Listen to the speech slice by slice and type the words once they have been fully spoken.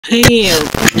Hey,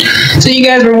 So you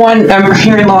guys were I'm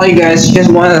hearing all you guys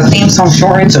wanted the theme song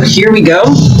shortened, so here we go.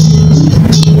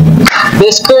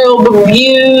 This girl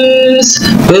reviews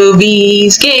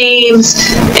movies, games,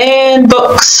 and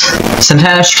books.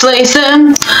 Sometimes she plays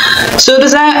them. So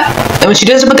does that, and when she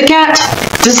does it with the cat,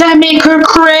 does that make her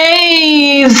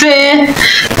crazy?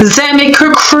 Does that make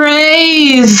her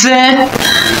crazy?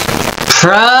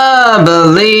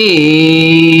 Probably.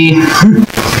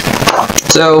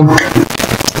 So,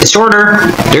 it's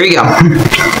shorter. There you go.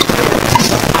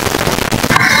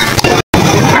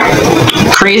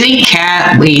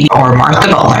 CrazyCatLady or Martha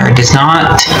Butler does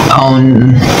not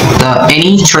own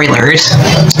any trailers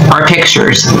or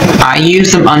pictures. I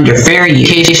use them under fair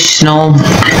educational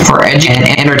for and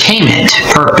entertainment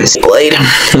purpose.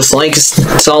 it's like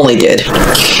it's all they did.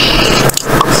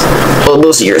 Well,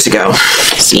 those years ago.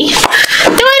 See? No,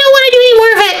 I don't want to do any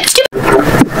more of it.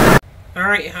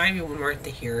 Alright, hi everyone,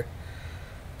 Martha here.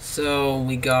 So,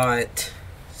 we got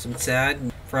some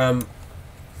sad from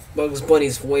Bugs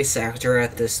Bunny's voice actor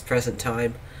at this present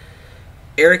time,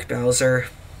 Eric Bowser,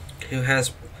 who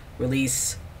has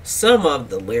released some of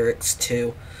the lyrics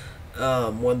to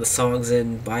one of the songs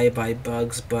in Bye Bye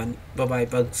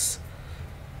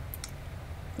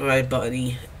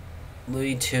Bunny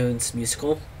Looney Tunes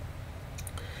musical.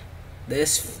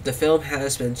 The film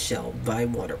has been shelved by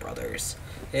Warner Brothers,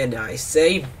 and I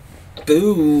say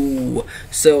boo.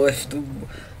 So if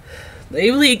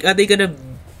are they gonna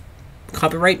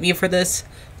copyright me for this?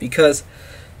 Because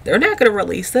they're not gonna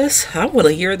release this. I want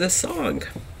to hear this song.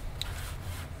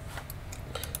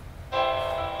 At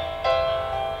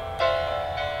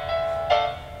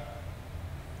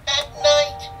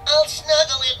night, I'll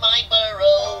snuggle in my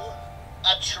burrow.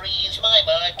 A tree's my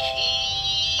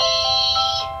marquee.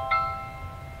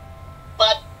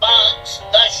 But Bugs,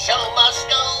 the show must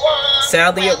go on.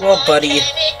 Sadly, it won't, buddy. Can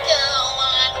it go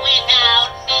on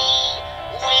without me?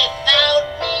 Without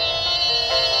me?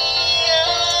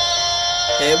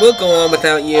 It will go on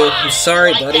without you. I'm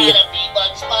sorry, buddy. I gotta be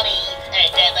Bugs Bunny,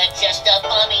 and never just a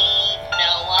bunny.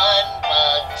 No one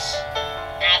bugs.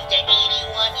 After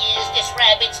 81 years, this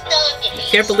rabbit's done. I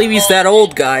can't believe he's that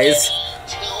old, guys.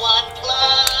 To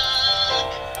unplug.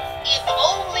 If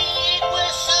only it were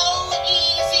so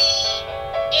easy.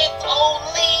 If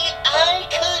only I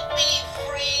could be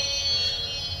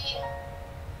free.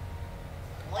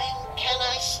 When can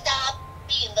I stop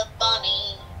being the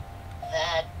bunny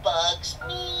that bugs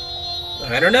me?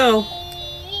 I don't know.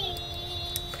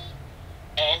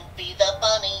 And be the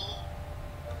bunny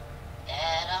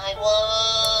that I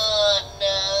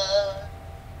wanna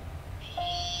be.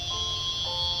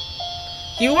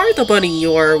 You are the bunny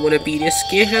you are, wanna be. Just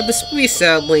can't have this movie,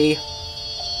 sadly.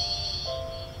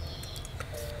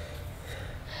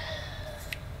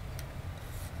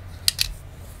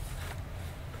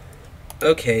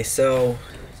 Okay, so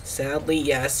sadly,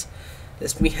 yes,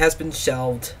 this movie has been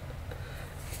shelved,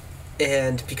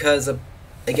 and because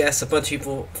I guess a bunch of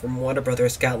people from Warner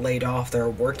Brothers got laid off, they're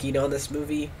working on this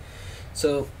movie.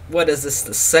 So, what is this,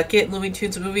 the second Looney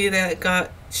Tunes movie that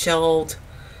got shelved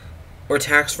or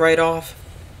tax write-off?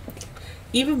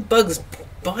 Even Bugs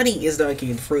Bunny is not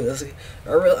getting through this.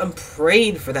 I'm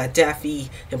praying for that Daffy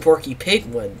and Porky Pig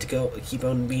one to keep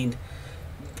on being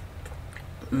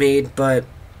made, but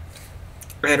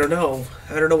I don't know.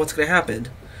 I don't know what's gonna happen.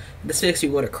 This makes me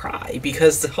want to cry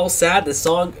because how sad the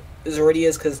song already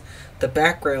is, because the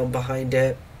background behind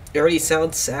it already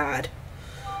sounds sad,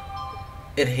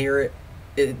 and here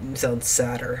it sounds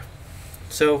sadder.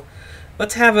 So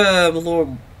let's have a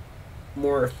little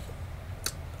more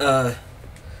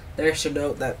extra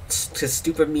note that to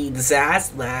stupid mean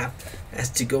Zaslav has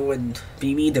to go and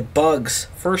be mean to Bugs.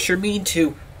 First you're mean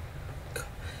to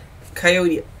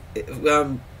Coyote,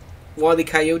 Wally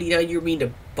Coyote, now you're mean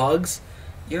to Bugs.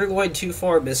 You're going too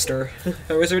far, mister.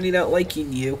 I was already not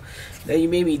liking you. Now you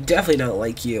made me definitely not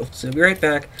like you. So I'll be right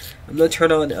back. I'm going to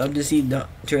turn on Disney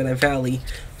Turn Valley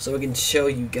so I can show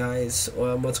you guys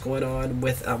what's going on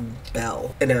with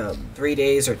Belle in 3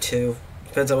 days or 2.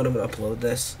 Depends on when I'm going to upload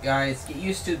this. Guys, get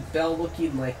used to Belle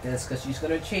looking like this because she's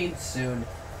going to change soon.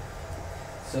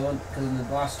 So, because in the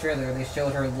last trailer they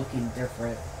showed her looking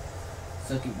different.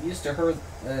 So get used to her.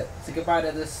 Say goodbye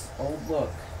to this old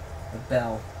look of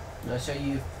Belle. And I'll show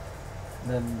you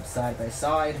them side by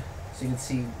side so you can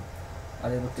see how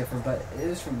they look different, but it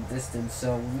is from distance,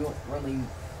 so we won't really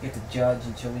get to judge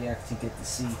until we actually get to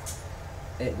see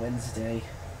it Wednesday.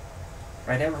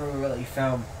 I never really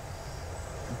found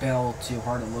Belle too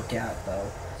hard to look at, though,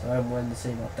 so I have more to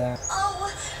say about that.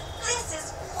 Oh, this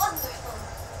is wonderful.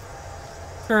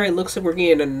 Alright, looks like we're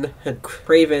getting a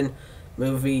Kraven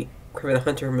movie Kraven the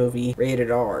Hunter movie, rated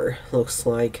R, looks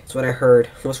like. That's what I heard.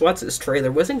 I was watching this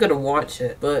trailer. Wasn't gonna watch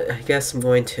it, but I guess I'm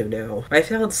going to now. I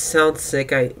sound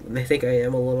sick. I think I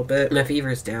am a little bit. My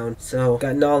fever's down, so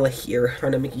got Nala here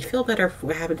trying to make you feel better for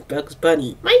what happened to Bugs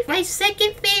Bunny. My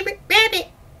second favorite rabbit.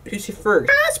 Who's your first?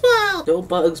 Oswald. No,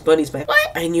 Bugs Bunny's my.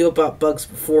 What? I knew about Bugs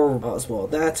before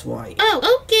Oswald. That's why.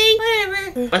 Oh, okay,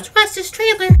 whatever. Let's watch this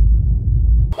trailer.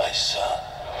 My son,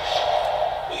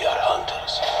 we are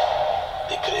hunters,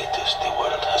 the greatest the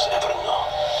world has ever known.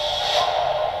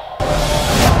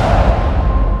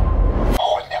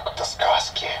 Ольник до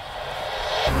сказки.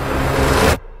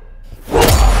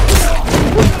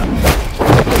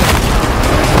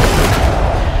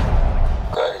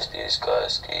 Каждой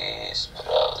сказки есть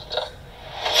правда.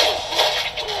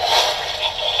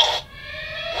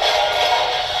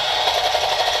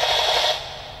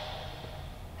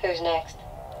 Who's next?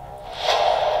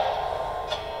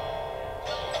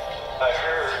 I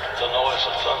heard the noise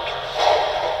of thunder.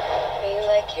 Are you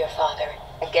like your father?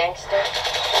 A gangster?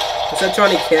 Is that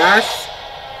Johnny Cash?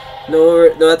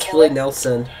 No, that's Willie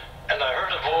Nelson. And I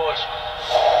heard a voice.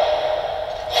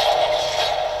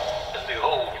 And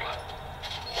behold,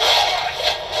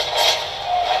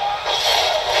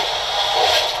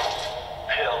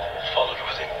 hell followed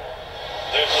with him.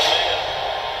 There's a man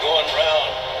going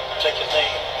round taking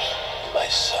names. My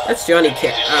son. That's Johnny He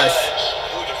Cash. decides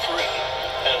who to free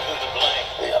and who to blame.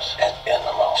 Yes, an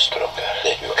animal stronger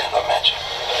than you can imagine.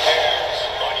 The hairs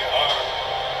on your arm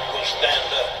will stand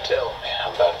up. Tell me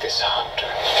about this hunter.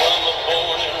 Some are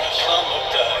born and some are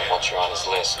died. Once you're on his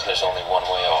list, there's only one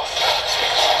way off.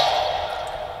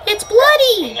 It's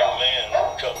bloody. When the man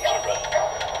comes around.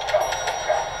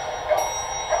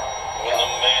 When the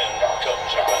man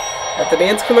comes around. But the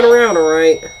man's coming around,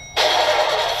 alright.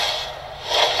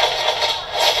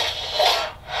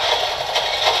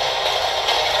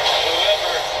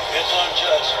 Whoever is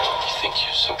unjust. You think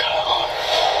you're some kind of honor?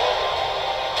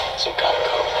 Some kind of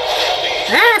code?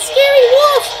 Ah, scary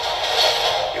wolf.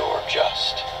 You're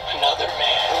just another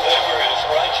man. Whoever is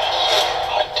righteous.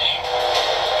 Hunting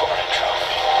for a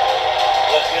trophy.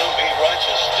 Let him be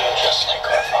righteous still. Just like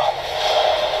our father.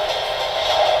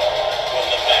 When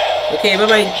the man, Okay,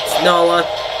 bye-bye, Nala.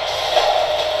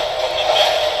 when the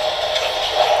man comes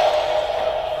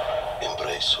around.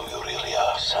 Embrace who you really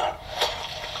are, son.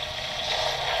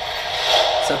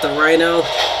 Is that the Rhino?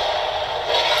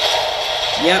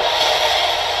 Yep.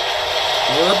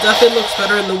 Well, it definitely looks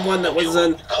better than the one that was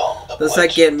in the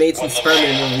second Amazing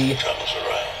Spider-Man movie. Comes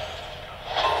around.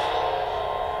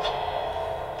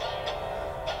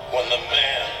 When the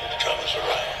man comes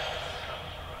around.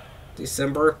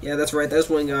 December? Yeah, that's right. That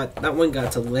one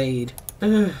got delayed.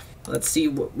 Let's see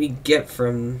what we get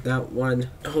from that one.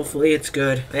 Hopefully it's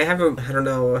good. I don't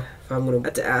know if I'm gonna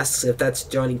have to ask if that's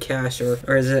Johnny Cash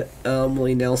or is it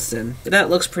Willie Nelson. But that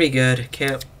looks pretty good.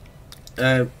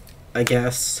 I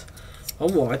guess I'll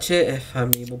watch it if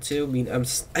I'm able to. I mean,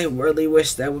 I really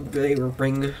wish that they would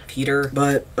bring Peter,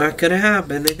 but not gonna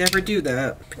happen. They never do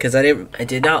that because I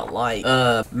did not like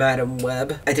Madam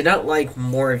Web. I did not like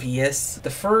Morbius. The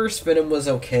first Venom was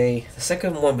okay. The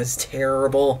second one was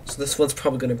terrible. So this one's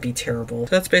probably gonna be terrible.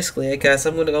 So that's basically it, guys.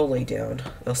 I'm gonna go lay down.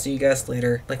 I'll see you guys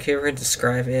later. Like, favorite and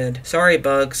subscribe. And sorry,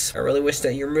 Bugs. I really wish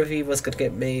that your movie was gonna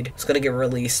get made. It's gonna get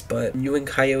released, but you and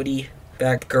Coyote,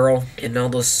 Batgirl, and all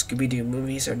those Scooby-Doo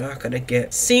movies are not gonna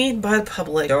get seen by the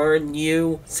public. Darn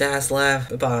you, Zaslav.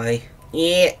 Bye-bye.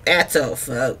 Yeah, that's all,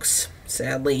 folks.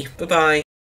 Sadly. Bye-bye.